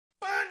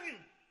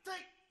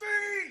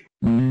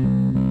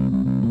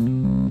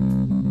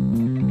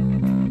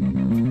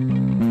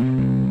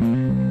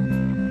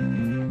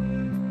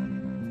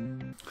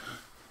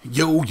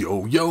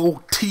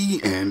Yo,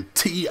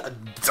 TNT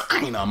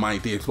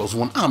Dinomight, the explosive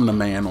one. I'm the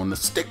man on the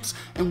sticks,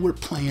 and we're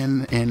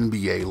playing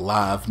NBA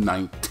Live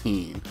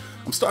 19.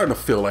 I'm starting to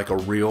feel like a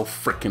real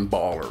freaking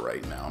baller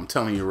right now. I'm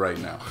telling you right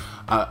now.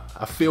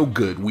 I feel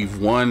good. We've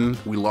won.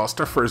 We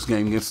lost our first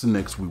game against the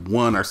Knicks. We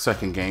won our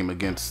second game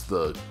against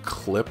the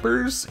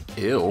Clippers.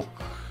 Ew.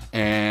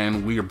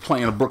 And we are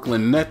playing the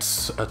Brooklyn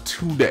Nets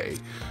today.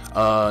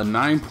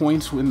 9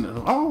 points.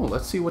 Oh,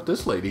 let's see what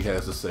this lady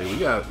has to say. We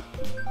got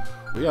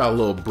a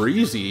little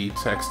Breezy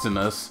texting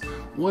us.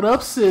 What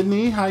up,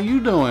 Sydney? How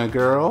you doing,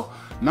 girl?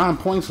 9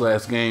 points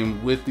last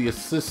game with the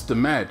assist to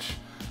match.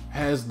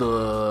 Has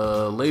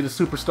the latest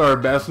superstar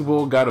of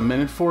basketball got a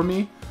minute for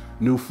me?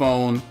 New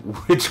phone.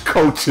 Which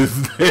coach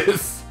is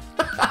this?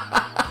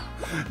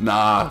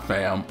 Nah,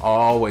 fam.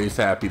 Always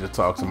happy to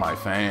talk to my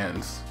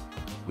fans.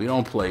 We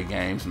don't play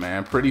games,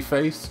 man. Pretty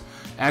face?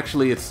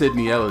 Actually, it's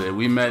Sydney Elliott.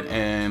 We met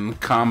in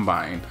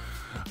Combine.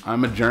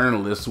 I'm a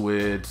journalist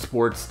with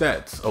Sports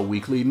Stats, a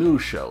weekly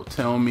news show.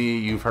 Tell me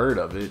you've heard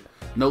of it.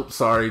 Nope,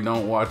 sorry,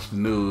 don't watch the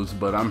news,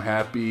 but I'm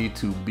happy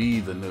to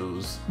be the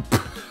news.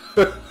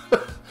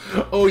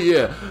 Oh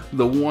yeah,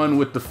 the one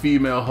with the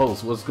female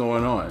host. What's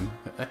going on?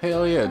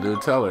 Hell yeah,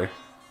 dude, tell her.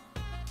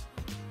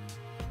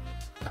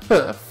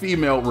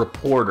 Female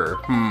reporter.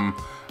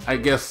 I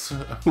guess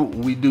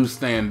we do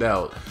stand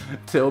out.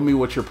 Tell me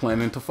what you're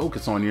planning to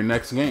focus on your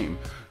next game.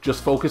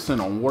 Just focusing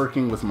on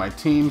working with my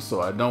team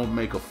so I don't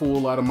make a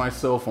fool out of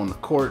myself on the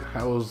court.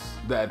 How's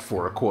that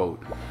for a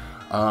quote?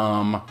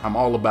 I'm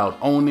all about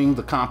owning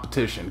the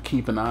competition.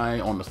 Keep an eye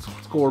on the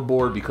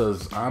scoreboard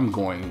because I'm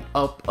going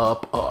up,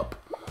 up, up.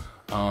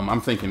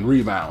 I'm thinking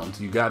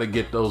rebounds. You got to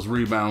get those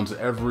rebounds.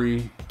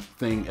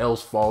 Everything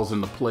else falls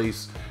into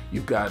place.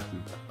 You got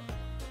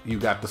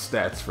the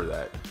stats for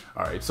that.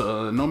 All right,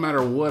 so no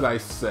matter what I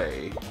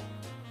say,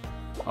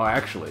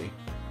 actually,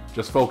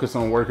 just focus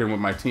on working with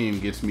my team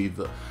gets me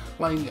the,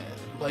 like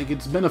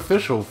it's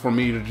beneficial for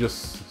me to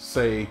just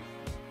say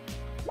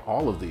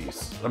all of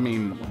these. I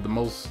mean,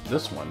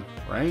 this one,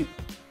 right?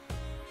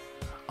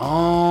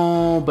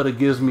 Oh, but it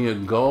gives me a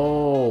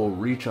goal,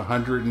 reach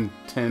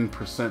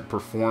 110%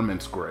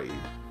 performance grade.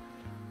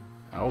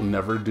 I'll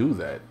never do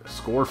that.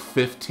 Score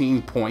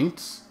 15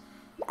 points?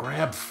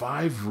 Grab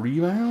 5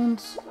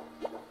 rebounds?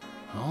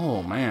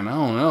 Oh man, I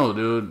don't know,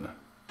 dude.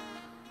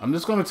 I'm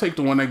just gonna take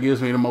the one that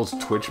gives me the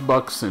most Twitch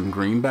bucks and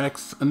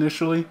greenbacks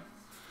initially.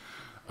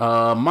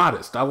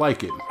 Modest, I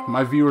like it.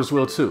 My viewers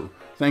will too.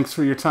 Thanks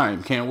for your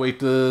time. Can't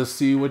wait to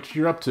see what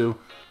you're up to.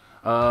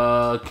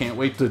 Can't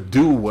wait to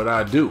do what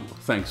I do.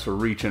 Thanks for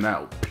reaching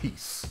out.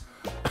 Peace.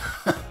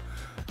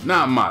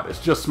 Not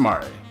modest, just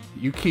smart.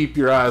 You keep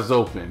your eyes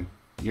open.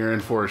 You're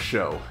in for a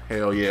show.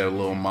 Hell yeah,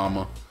 little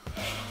mama.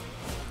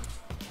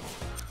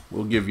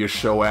 We'll give you a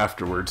show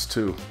afterwards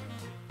too.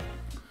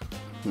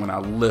 When I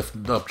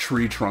lift up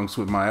tree trunks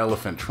with my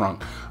elephant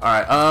trunk. All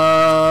right.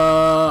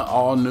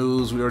 All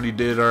news. We already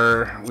did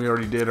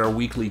our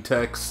weekly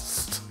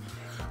texts.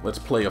 Let's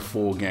play a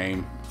full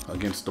game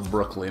against the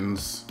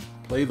Brooklyns.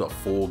 Play the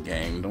full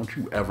game. Don't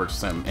you ever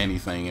send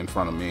anything in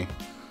front of me.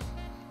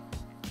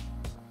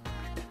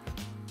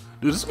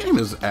 Dude, this game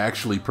is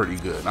actually pretty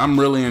good. I'm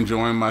really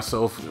enjoying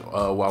myself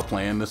while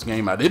playing this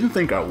game. I didn't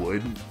think I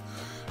would.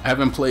 I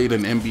haven't played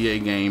an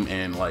NBA game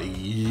in like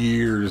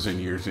years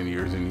and years and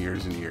years and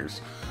years and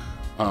years.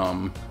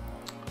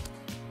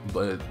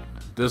 But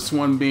this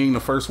one being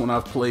the first one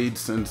I've played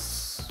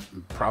since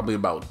probably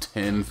about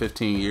 10,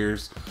 15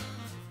 years,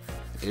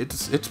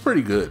 it's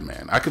pretty good,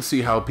 man. I could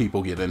see how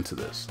people get into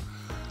this.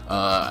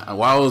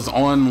 While I was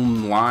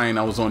online,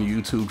 I was on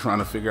YouTube trying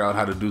to figure out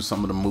how to do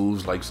some of the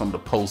moves, like some of the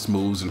post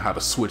moves and how to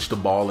switch the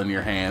ball in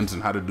your hands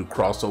and how to do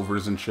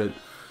crossovers and shit.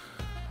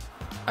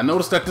 I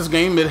noticed that this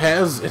game, it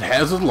has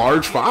a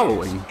large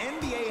following.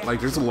 Like,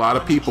 there's a lot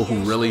of people who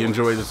really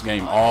enjoy this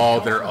game.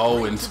 Oh, they're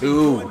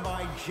 0-2.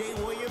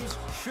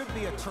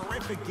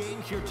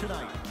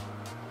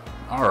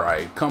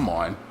 Alright, come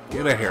on.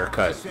 Get a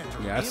haircut.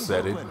 Yeah, I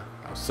said it.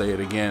 I'll say it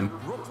again.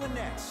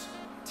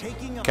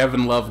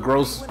 Kevin Love,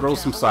 grow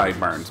some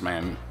sideburns,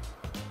 man.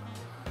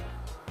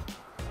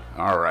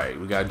 Alright,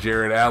 we got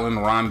Jared Allen,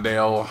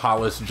 Rondale,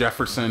 Hollis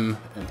Jefferson,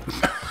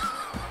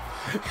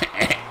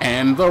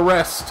 and the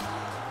rest.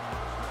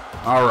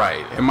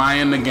 Alright, am I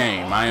in the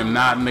game? I am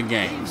not in the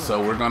game,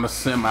 so we're gonna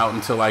sim out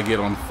until I get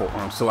on the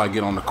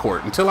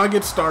court. Until I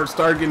get start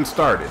getting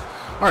started.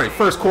 Alright,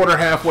 first quarter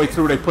halfway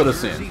through they put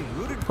us in.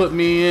 Put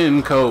me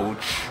in,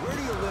 coach.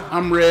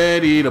 I'm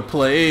ready to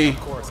play.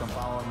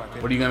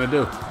 What are you gonna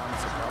do?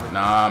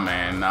 Nah,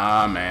 man.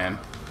 Nah.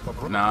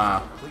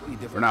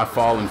 We're not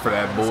falling for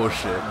that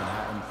bullshit.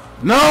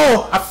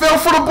 No! I fell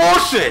for the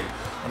bullshit!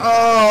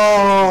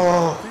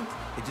 Oh!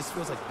 It just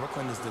feels like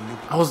Brooklyn is the new.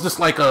 I was just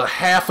like a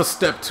half a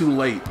step too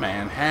late,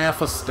 man.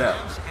 Half a step.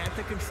 At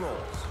the controls.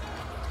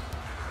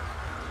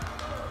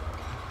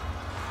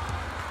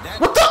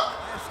 What the?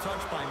 Last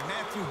touch by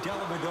Matthew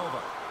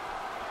Dellavedova.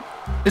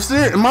 Is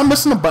there? Am I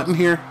missing a button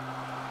here?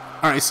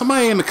 All right,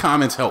 somebody in the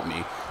comments help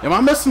me. Am I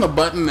missing a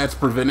button that's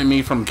preventing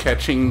me from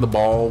catching the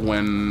ball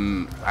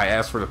when I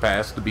ask for the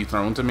pass to be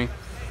thrown to me?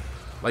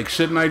 Like,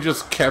 shouldn't I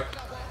just catch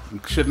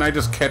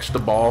the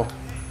ball?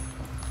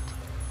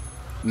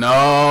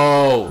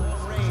 No!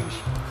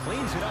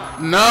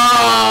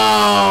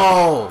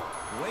 No!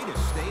 Way to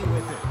stay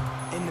with it.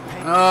 In the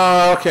paint.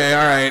 Oh, okay,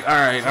 alright.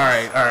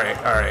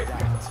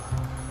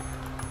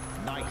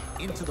 Knight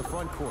into the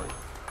front court.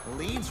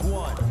 Leads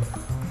one.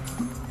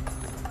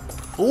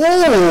 Ooh!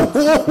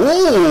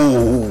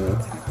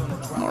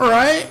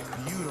 Alright.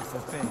 Beautiful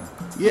thing.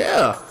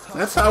 Yeah,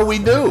 that's how we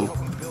do.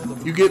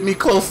 You get me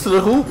close to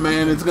the hoop,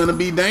 man, it's gonna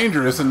be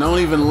dangerous, and don't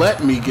even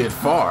let me get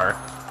far.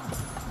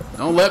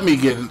 Don't let me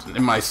get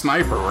in my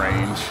sniper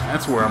range.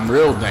 That's where I'm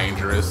real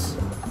dangerous.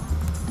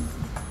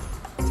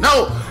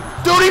 No!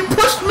 Dude, he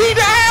pushed me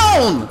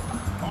down!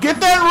 Get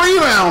that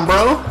rebound,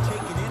 bro!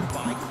 Taken in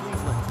by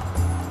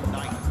Cleveland.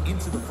 Knight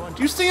into the front.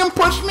 Do you see him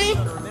push me?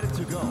 Under a minute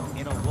to go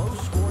in a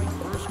low-scoring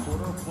first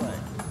quarter of play.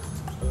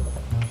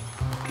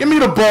 Give me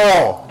the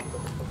ball!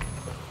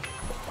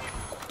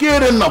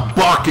 Get in the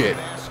bucket!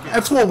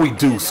 That's what we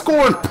do.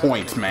 Scoring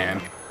points, man.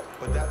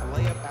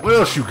 What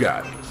else you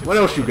got? What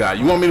else you got?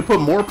 You want me to put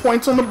more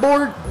points on the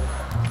board?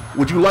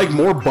 Would you like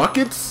more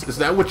buckets? Is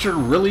that what you're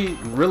really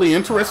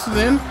interested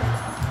in?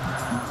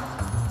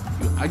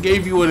 I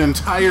gave you an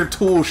entire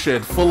tool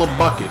shed full of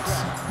buckets.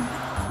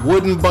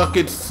 Wooden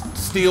buckets,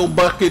 steel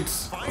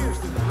buckets.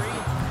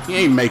 He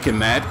ain't making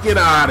that. Get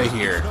out of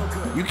here.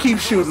 You keep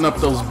shooting up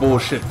those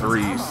bullshit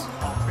threes.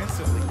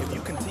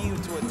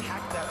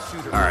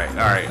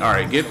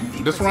 Alright.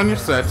 Just run your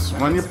sets,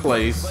 run your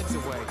plays.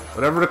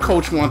 Whatever the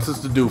coach wants us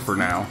to do for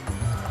now.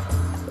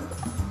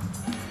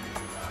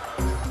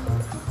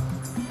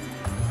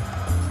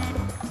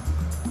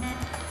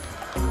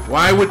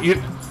 Why would you...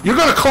 You're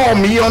gonna call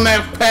me on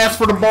that pass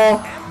for the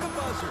ball?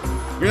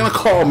 You're gonna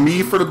call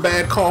me for the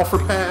bad call for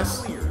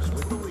pass?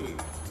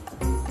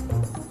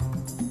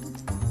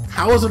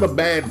 How is it a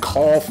bad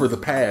call for the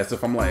pass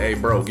if I'm like, hey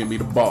bro, give me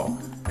the ball?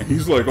 And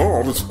he's like, oh,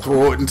 I'll just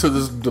throw it into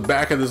the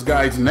back of this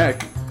guy's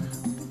neck.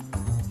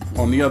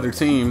 On the other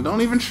team,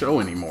 don't even show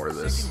any more of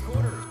this.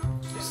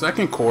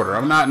 Second quarter,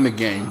 I'm not in the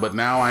game, but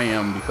now I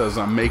am because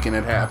I'm making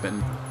it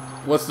happen.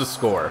 What's the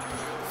score?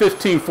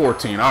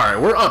 15-14.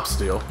 Alright, we're up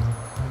still.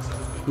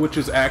 Which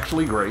is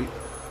actually great.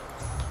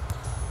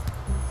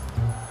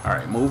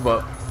 Alright, move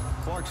up.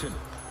 Clarkson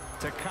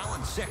to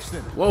Colin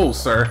Sexton. Whoa,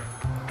 sir.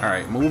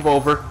 Alright, move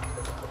over.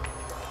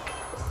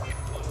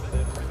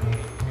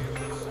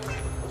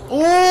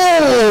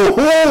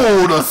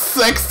 Oh, the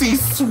sexy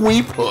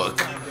sweep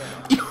hook.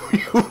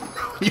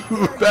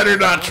 You better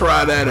not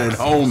try that at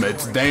home.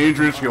 It's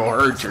dangerous. You'll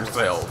hurt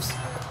yourselves.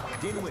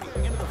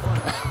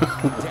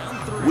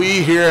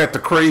 We here at the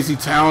Crazy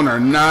Town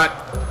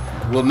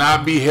will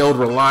not be held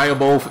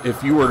reliable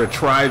if you were to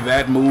try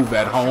that move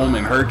at home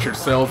and hurt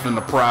yourself in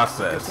the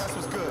process.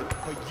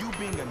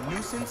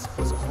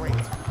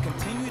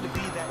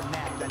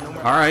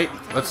 Alright,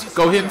 let's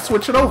go ahead and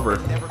switch it over.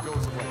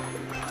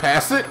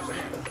 Pass it.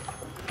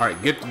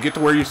 Alright, get to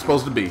where you're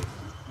supposed to be.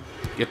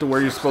 Get to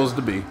where you're supposed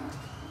to be.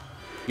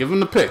 Give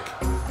him the pick.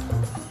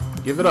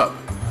 Give it up.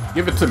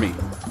 Give it to me.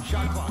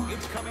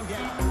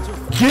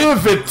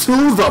 Give it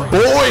to the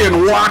boy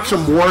and watch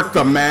him work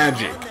the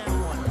magic.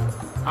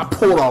 I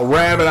pulled a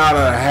rabbit out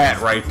of the hat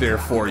right there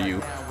for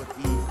you.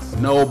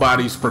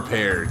 Nobody's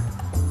prepared.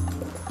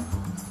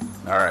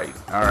 Alright.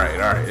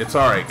 It's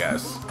alright,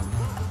 guys.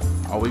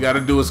 All we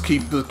gotta do is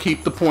keep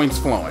the points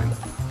flowing.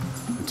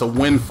 It's a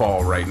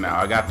windfall right now.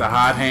 I got the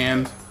hot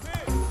hand.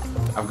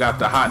 I've got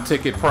the hot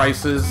ticket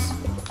prices.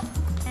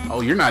 Oh,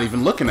 you're not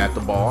even looking at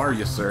the ball, are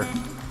you, sir?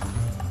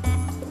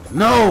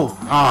 No!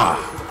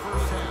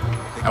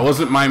 That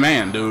wasn't my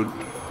man, dude.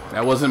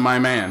 That wasn't my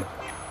man.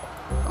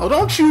 Oh,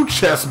 don't you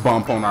chest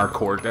bump on our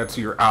court. That's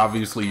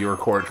obviously your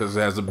court because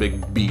it has a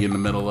big B in the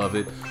middle of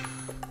it.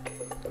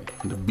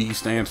 The B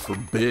stands for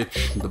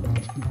bitch. The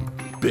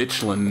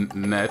bitchlin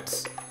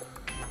nets.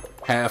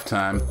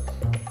 Halftime.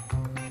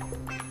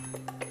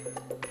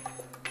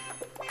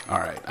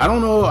 Alright, I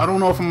don't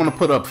know if I'm gonna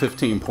put up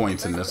 15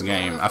 points in this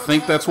game. I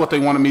think that's what they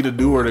wanted me to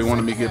do, or they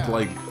wanted me to get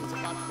like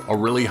a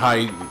really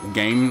high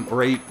game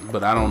rate,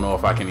 but I don't know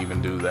if I can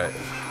even do that.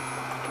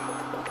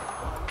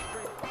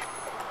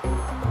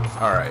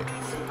 Alright.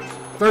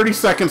 30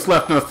 seconds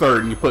left in the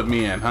third and you put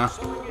me in, huh?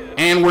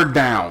 And we're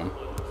down.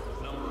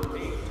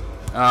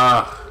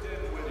 Alright.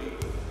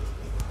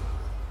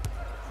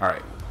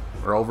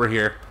 We're over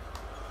here.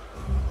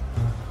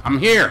 I'm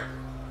here.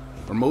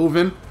 We're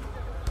moving.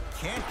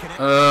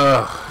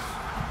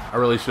 I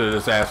really should have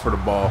just asked for the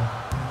ball.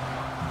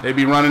 They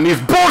be running these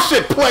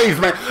bullshit plays,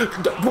 man.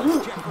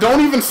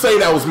 Don't even say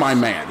that was my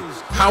man.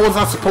 How was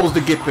I supposed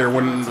to get there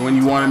when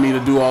you wanted me to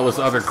do all this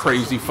other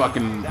crazy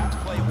fucking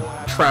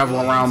travel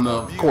around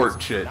the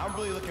court shit?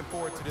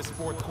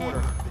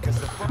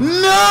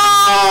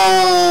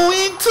 No!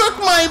 He took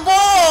my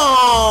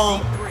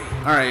ball!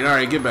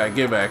 Alright, get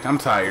back. I'm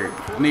tired.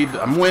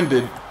 I'm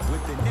winded.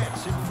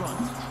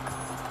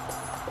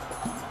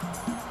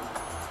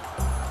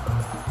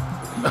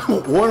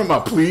 What am I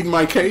pleading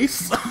my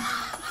case?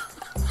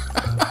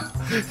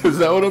 Is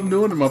that what I'm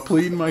doing? Am I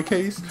pleading my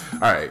case?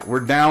 All right, we're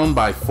down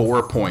by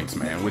 4 points,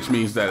 man, which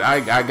means that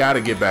I got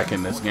to get back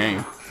in this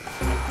game.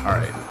 All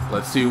right,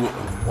 let's see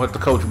what the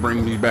coach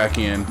brings me back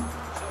in.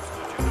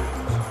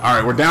 All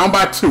right, we're down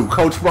by 2.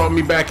 Coach brought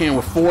me back in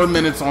with 4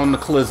 minutes on the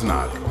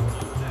Kliznok.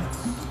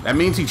 That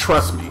means he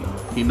trusts me.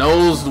 He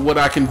knows what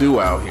I can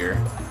do out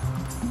here.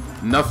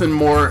 Nothing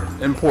more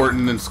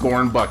important than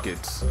scoring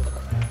buckets.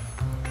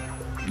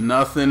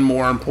 Nothing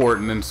more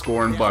important than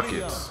scoring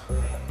buckets.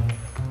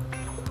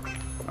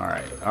 All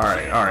right, all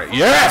right, all right.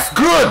 Yes,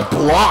 good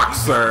block,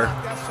 sir.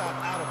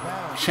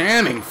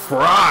 Channing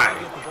Frye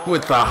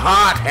with the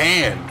hot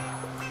hand.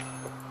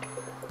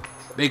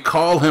 They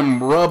call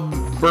him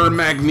Rubber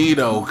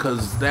Magneto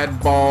because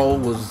that ball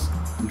was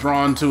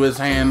drawn to his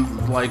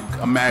hand like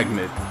a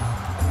magnet.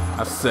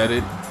 I said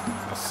it.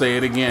 I'll say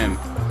it again.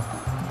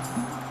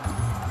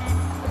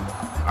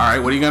 All right,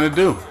 what are you gonna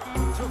do?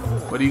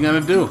 What are you gonna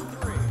do?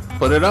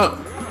 Put it up.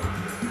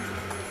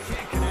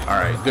 All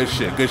right, good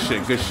shit, good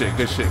shit, good shit,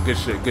 good shit, good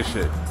shit, good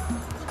shit.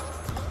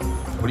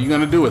 What are you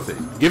gonna do with it?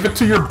 Give it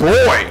to your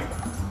boy.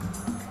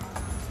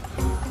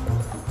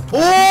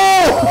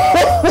 Oh,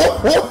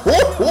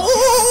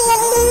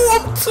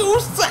 I'm too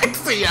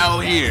sexy out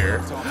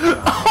here.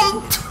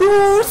 I'm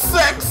too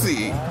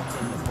sexy.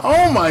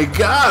 Oh my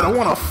God, I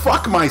want to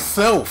fuck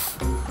myself.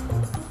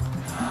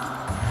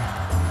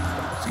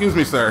 Excuse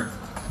me, sir.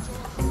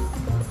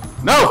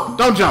 No,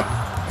 don't jump.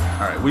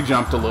 All right, we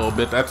jumped a little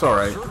bit. That's all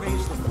right.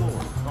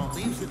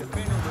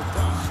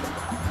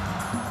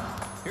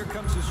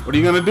 What are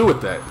you gonna do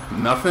with that?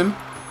 Nothing?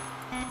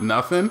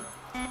 Nothing?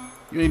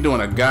 You ain't doing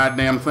a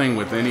goddamn thing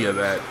with any of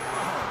that.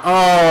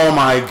 Oh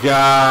my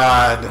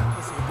God.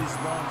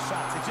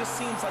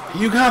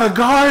 You gotta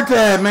guard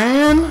that,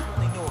 man.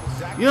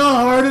 You know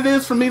how hard it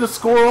is for me to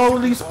score all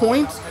of these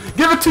points?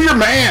 Give it to your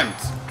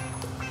mans.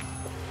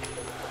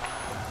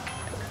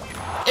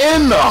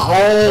 In the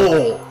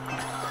hole.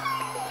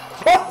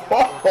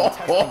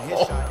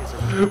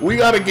 We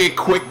gotta get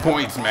quick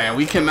points, man.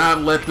 We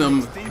cannot let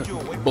them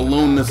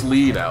balloon this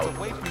lead out.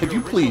 Could you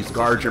please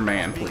guard your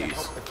man,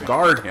 please?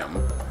 Guard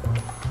him.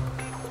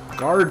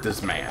 Guard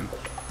this man.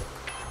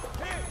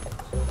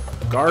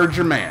 Guard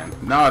your man.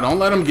 No, don't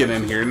let him get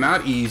in here.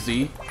 Not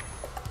easy.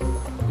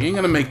 He ain't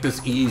gonna make this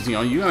easy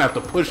on you. You're gonna have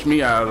to push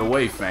me out of the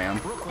way,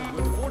 fam.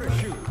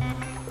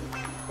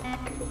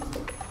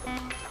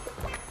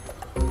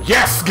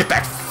 Yes! Get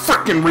that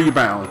freaking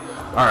rebound!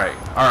 Alright,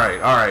 alright,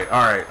 alright,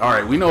 alright,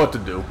 alright. We know what to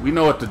do. We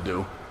know what to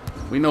do.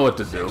 We know what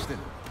to do.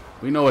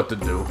 We know what to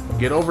do.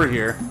 Get over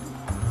here.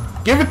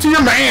 Give it to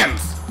your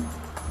mans!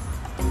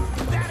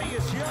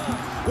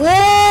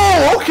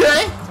 Whoa!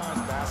 Okay!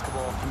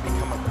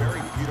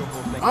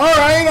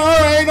 Alright,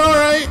 alright,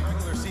 alright.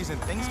 Regular season,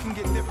 things can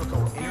get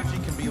difficult. Energy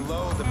can be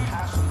low. The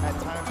passion at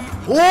times can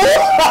be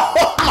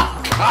oh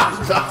my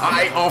God! The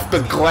high off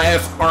the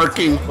glass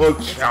arcing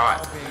hook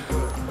shot.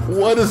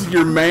 What is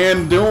your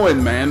man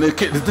doing, man?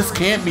 This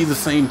can't be the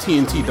same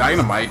TNT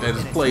Dinomight that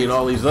has played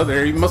all these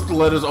other. He must have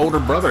let his older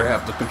brother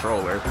have the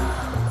controller.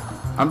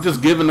 I'm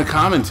just giving the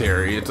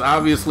commentary. It's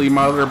obviously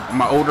my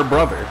older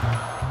brother.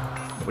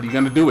 What are you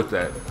gonna do with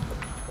that?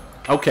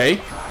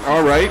 Okay,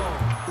 all right.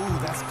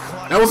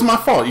 That was my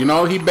fault, you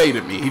know. He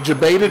baited me. He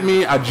baited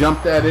me. I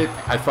jumped at it.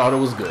 I thought it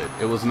was good.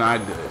 It was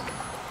not good.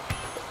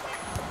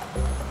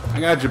 I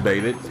got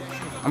jebaited.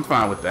 I'm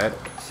fine with that.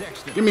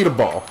 Give me the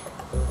ball.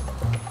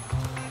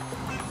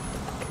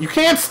 You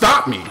can't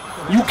stop me.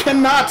 You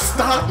cannot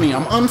stop me.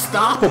 I'm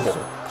unstoppable.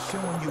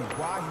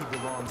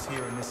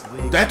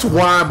 That's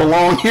why I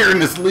belong here in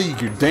this league.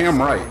 You're damn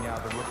right.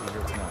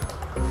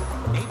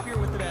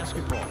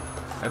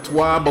 That's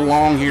why I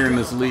belong here in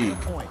this league.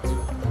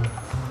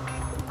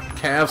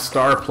 Cavs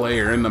star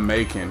player in the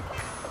making.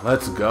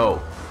 Let's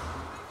go.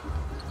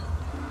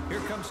 Here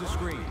comes the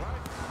screen.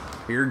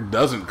 Here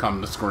doesn't come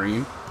the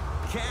screen.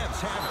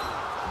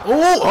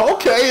 Oh,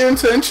 okay,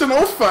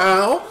 intentional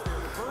foul.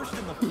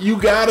 You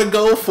gotta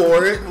go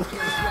for it.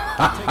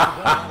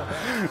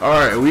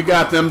 Alright, we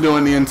got them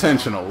doing the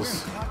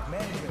intentionals.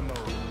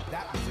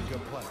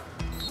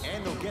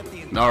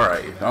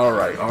 Alright,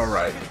 alright,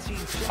 alright.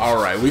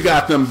 Alright, we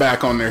got them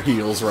back on their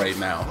heels right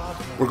now.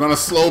 We're gonna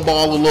slow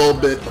ball a little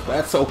bit, but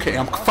that's okay.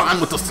 I'm fine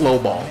with the slow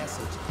ball.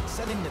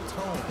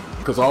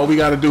 Because all we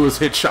gotta do is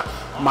hit shot.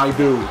 My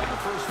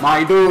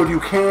dude, you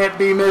can't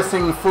be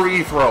missing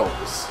free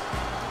throws.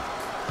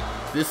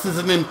 This is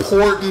an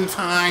important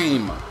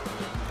time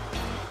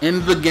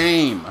in the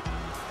game.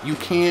 You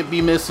can't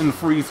be missing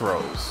free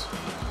throws.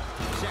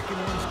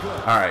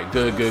 Alright,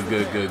 good, good,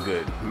 good, good,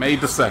 good.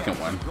 Made the second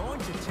one.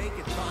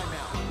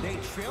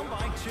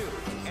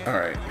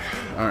 Alright,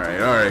 alright,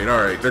 alright,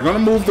 alright. They're gonna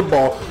move the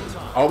ball.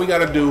 All we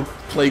gotta do,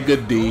 play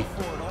good D,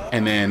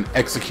 and then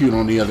execute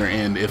on the other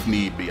end if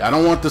need be. I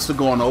don't want this to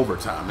go in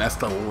overtime. That's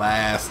the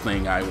last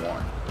thing I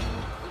want.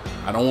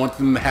 I don't want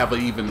them to have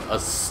even a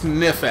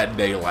sniff at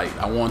daylight.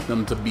 I want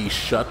them to be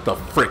shut the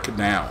frick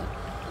down.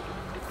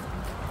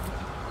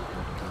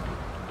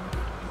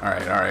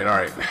 Alright, alright,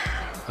 alright.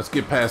 Let's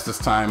get past this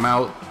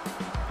timeout.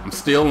 I'm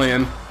still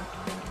in.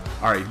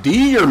 Alright,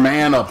 D your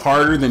man up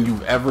harder than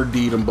you've ever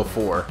D'd him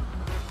before.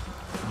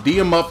 D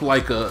him up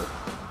like a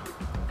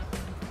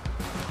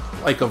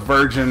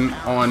virgin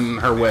on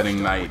her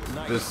wedding night.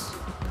 This.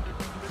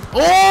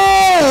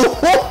 Oh,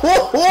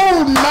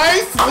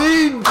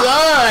 nicely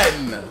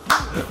done.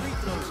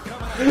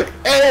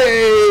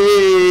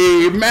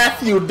 Hey,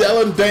 Matthew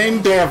Dane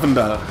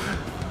Davender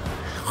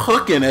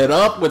hooking it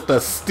up with the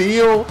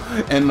steal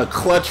and the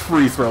clutch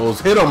free throws.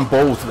 Hit them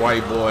both,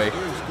 white boy.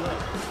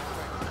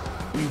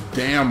 You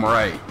damn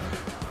right.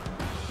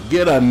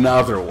 Get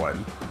another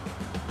one.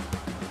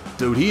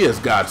 Dude, he has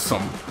got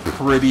some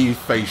pretty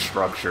face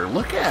structure.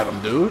 Look at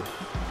him, dude.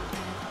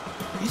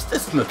 He's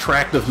just an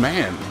attractive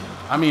man.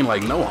 I mean,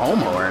 like, no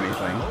homo or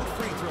anything.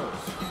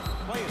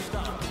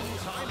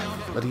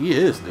 But he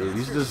is, dude.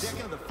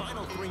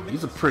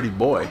 He's a pretty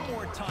boy.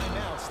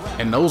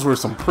 And those were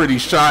some pretty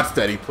shots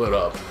that he put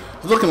up.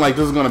 It's looking like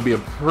this is going to be a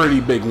pretty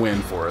big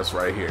win for us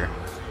right here.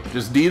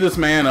 Just D this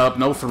man up,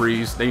 no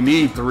threes. They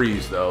need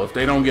threes, though. If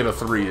they don't get a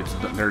three,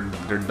 they're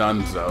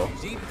donezo.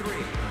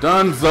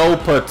 Dunzo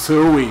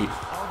Patui.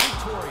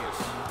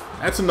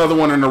 That's another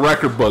one in the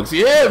record books.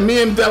 Yeah,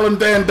 me and Dylan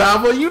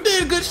Dandava, you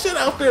did good shit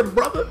out there,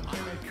 brother.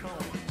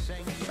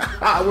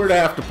 Where the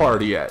after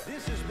party at?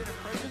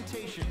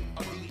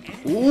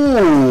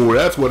 Ooh,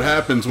 that's what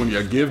happens when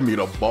you give me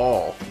the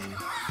ball.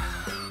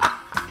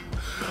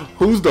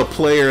 Who's the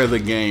player of the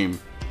game?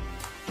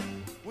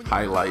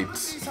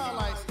 Highlights.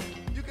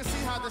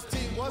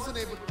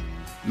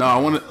 No, I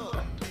want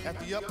to.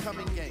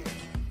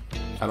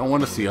 I don't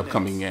want to see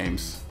upcoming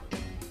games.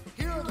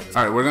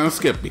 All right, we're gonna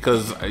skip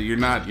because you're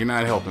not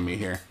helping me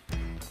here.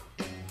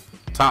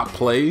 Top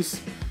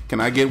plays.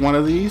 Can I get one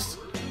of these?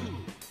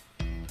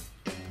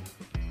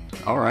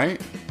 All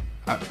right.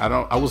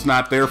 I was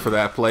not there for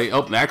that play.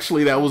 Oh,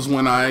 actually, that was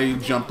when I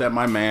jumped at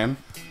my man.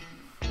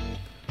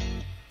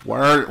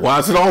 Why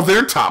is it all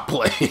their top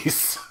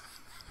plays?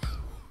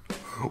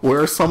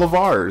 Where are some of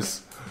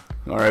ours?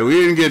 All right, we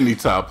didn't get any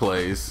top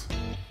plays.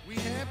 We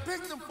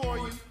handpicked them for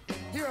you.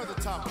 Here are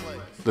the top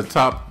plays. The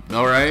top.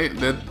 All right,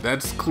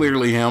 that's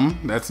clearly him.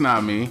 That's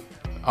not me.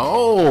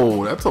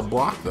 Oh, that's a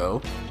block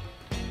though.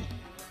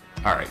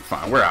 All right,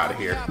 fine. We're out of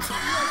here.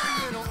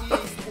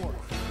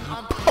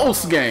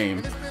 Post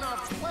game.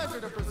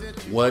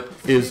 What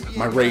is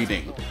my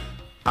rating?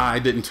 I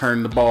didn't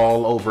turn the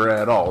ball over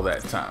at all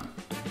that time.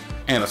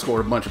 And I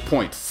scored a bunch of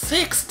points.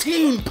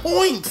 16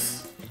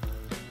 points!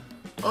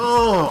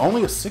 Oh,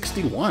 only a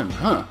 61,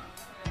 huh?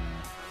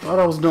 Thought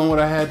I was doing what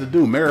I had to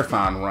do.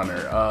 Marathon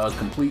runner.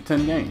 Complete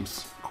 10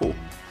 games. Cool.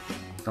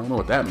 I don't know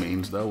what that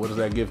means, though. What does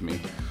that give me?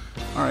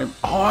 Alright.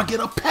 Oh, I get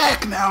a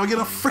pack now. I get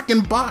a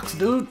freaking box,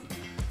 dude.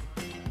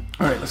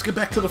 Alright, let's get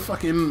back to the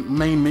fucking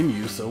main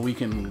menu so we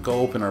can go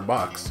open our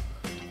box.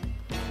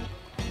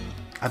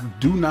 I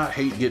do not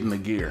hate getting the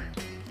gear.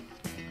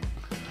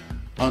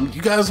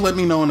 You guys let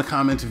me know in the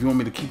comments if you want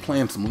me to keep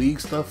playing some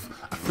league stuff.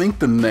 I think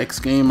the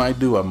next game I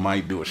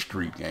might do a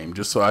street game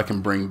just so I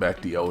can bring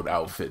back the old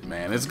outfit,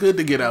 man. It's good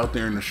to get out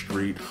there in the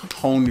street,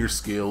 hone your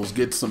skills,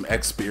 get some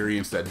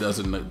experience that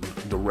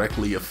doesn't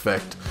directly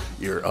affect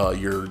your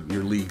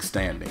league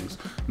standings.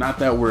 Not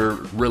that we're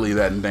really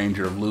that in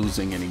danger of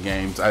losing any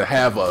games. I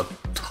have a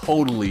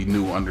totally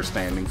new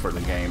understanding for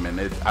the game, and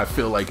I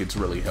feel like it's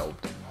really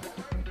helped.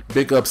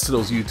 Big ups to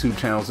those YouTube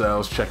channels that I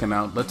was checking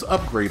out. Let's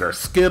upgrade our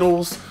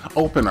Skittles,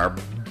 open our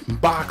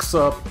box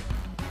up.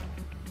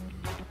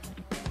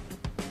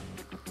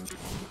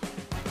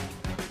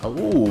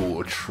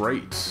 Oh,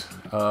 traits.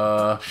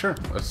 Sure.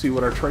 Let's see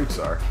what our traits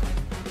are.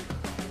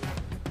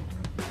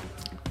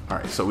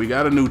 Alright, so we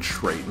got a new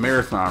trait,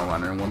 Marathon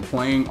Runner. And when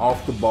playing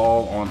off the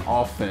ball on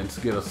offense,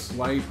 get a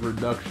slight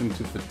reduction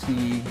to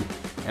fatigue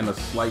and a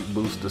slight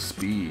boost to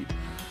speed.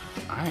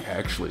 I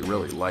actually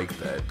really like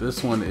that.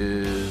 This one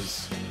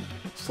is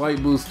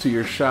slight boost to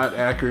your shot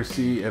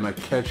accuracy and a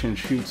catch and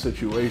shoot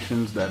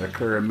situations that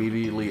occur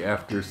immediately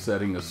after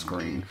setting a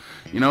screen.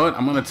 You know what?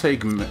 I'm gonna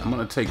take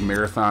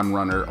Marathon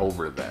Runner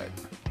over that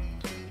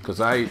because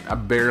I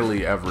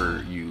barely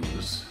ever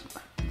use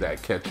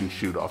that catch and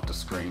shoot off the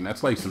screen.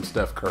 That's like some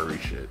Steph Curry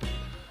shit.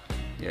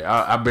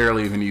 Yeah, I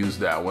barely even use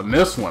that one.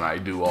 This one I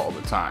do all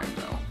the time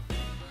though.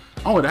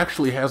 Oh, it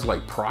actually has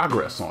like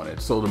progress on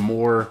it. So the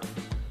more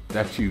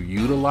that you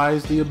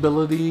utilize the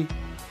ability,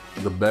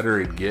 the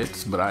better it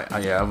gets. But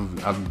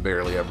I've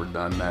barely ever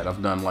done that.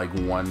 I've done like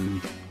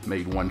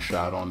made one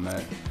shot on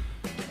that.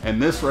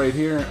 And this right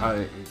here,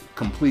 I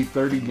complete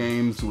 30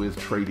 games with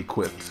trait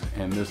equipped.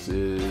 And this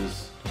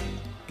is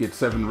get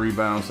 7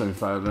 rebounds,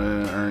 75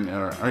 earn.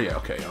 Oh yeah,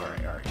 okay, all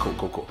right,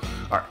 cool.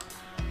 All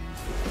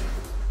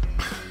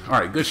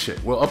right, good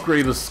shit. We'll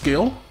upgrade the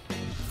skill.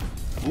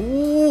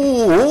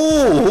 Ooh,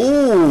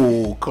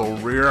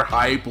 career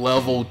hype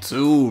level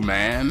 2,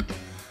 man.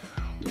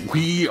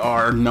 We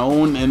are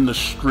known in the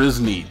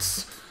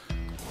Striznites.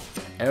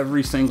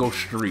 Every single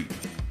street.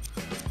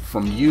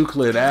 From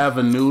Euclid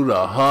Avenue to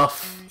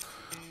Huff,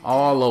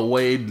 all the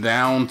way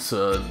down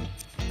to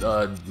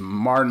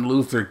Martin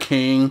Luther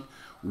King.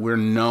 We're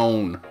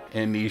known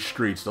in these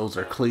streets. Those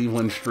are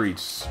Cleveland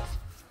streets.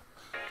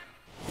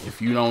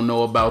 If you don't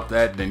know about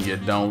that, then you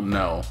don't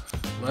know.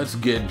 Let's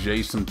get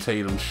Jason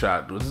Tatum's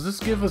shot. Does this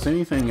give us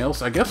anything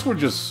else? I guess we're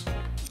just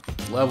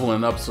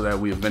leveling up so that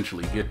we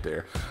eventually get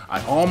there.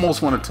 I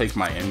almost want to take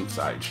my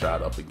inside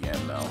shot up again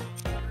though.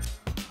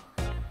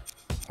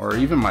 Or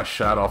even my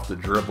shot off the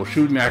dribble.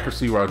 Shooting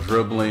accuracy while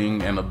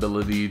dribbling and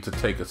ability to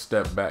take a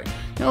step back.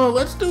 You know,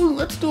 let's do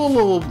a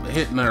little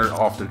hitting her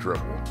off the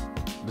dribble.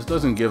 This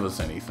doesn't give us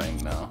anything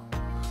now.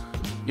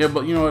 Yeah,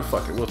 but you know what?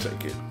 Fuck it, we'll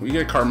take it. We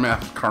get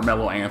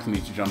Carmelo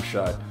Anthony's jump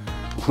shot,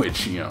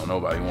 which, you know,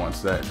 nobody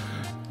wants that.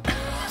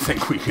 I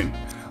think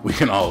we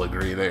can all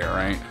agree there,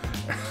 right?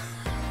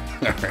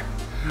 Alright.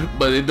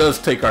 But it does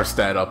take our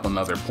stat up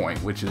another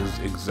point, which is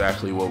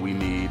exactly what we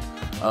need.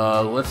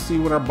 Let's see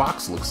what our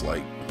box looks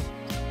like.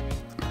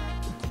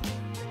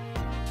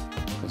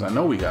 Because I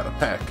know we got a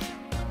pack.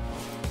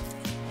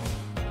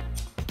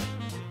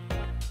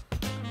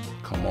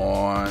 Come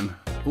on.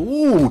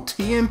 Ooh,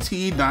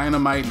 TNT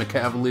Dinomight and the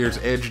Cavaliers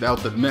edged out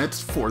the Nets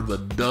for the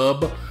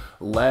dub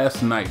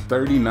last night,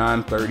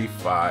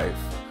 39-35.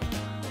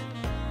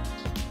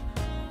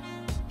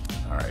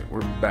 Alright, we're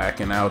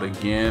backing out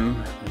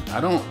again. I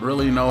don't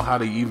really know how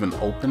to even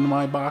open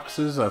my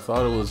boxes. I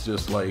thought it was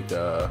just like,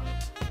 I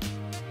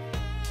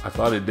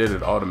thought it did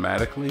it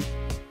automatically.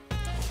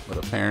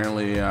 But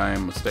apparently I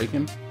am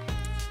mistaken.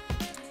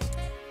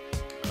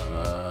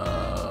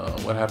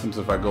 What happens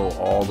if I go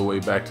all the way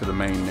back to the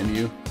main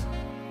menu?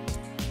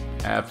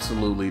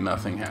 Absolutely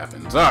nothing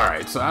happens.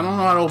 Alright, so I don't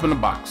know how to open a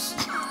box.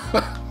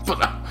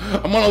 But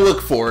I'm gonna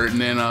look for it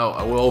and then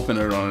I will open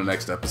it on the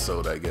next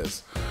episode, I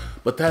guess.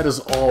 But that is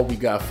all we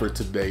got for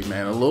today,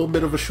 man. A little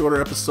bit of a shorter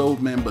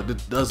episode, man, but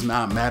it does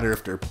not matter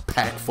if they're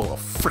packed full of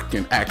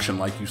freaking action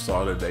like you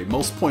saw today.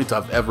 Most points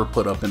I've ever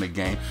put up in a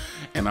game,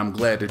 and I'm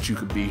glad that you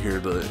could be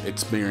here to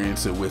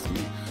experience it with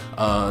me.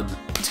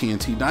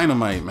 TNT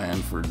Dinomight,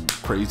 man, for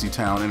Crazy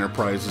Town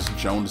Enterprises,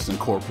 Jonas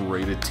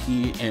Incorporated,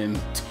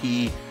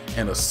 TNT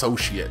and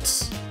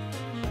Associates.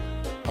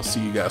 I'll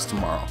see you guys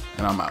tomorrow,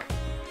 and I'm out.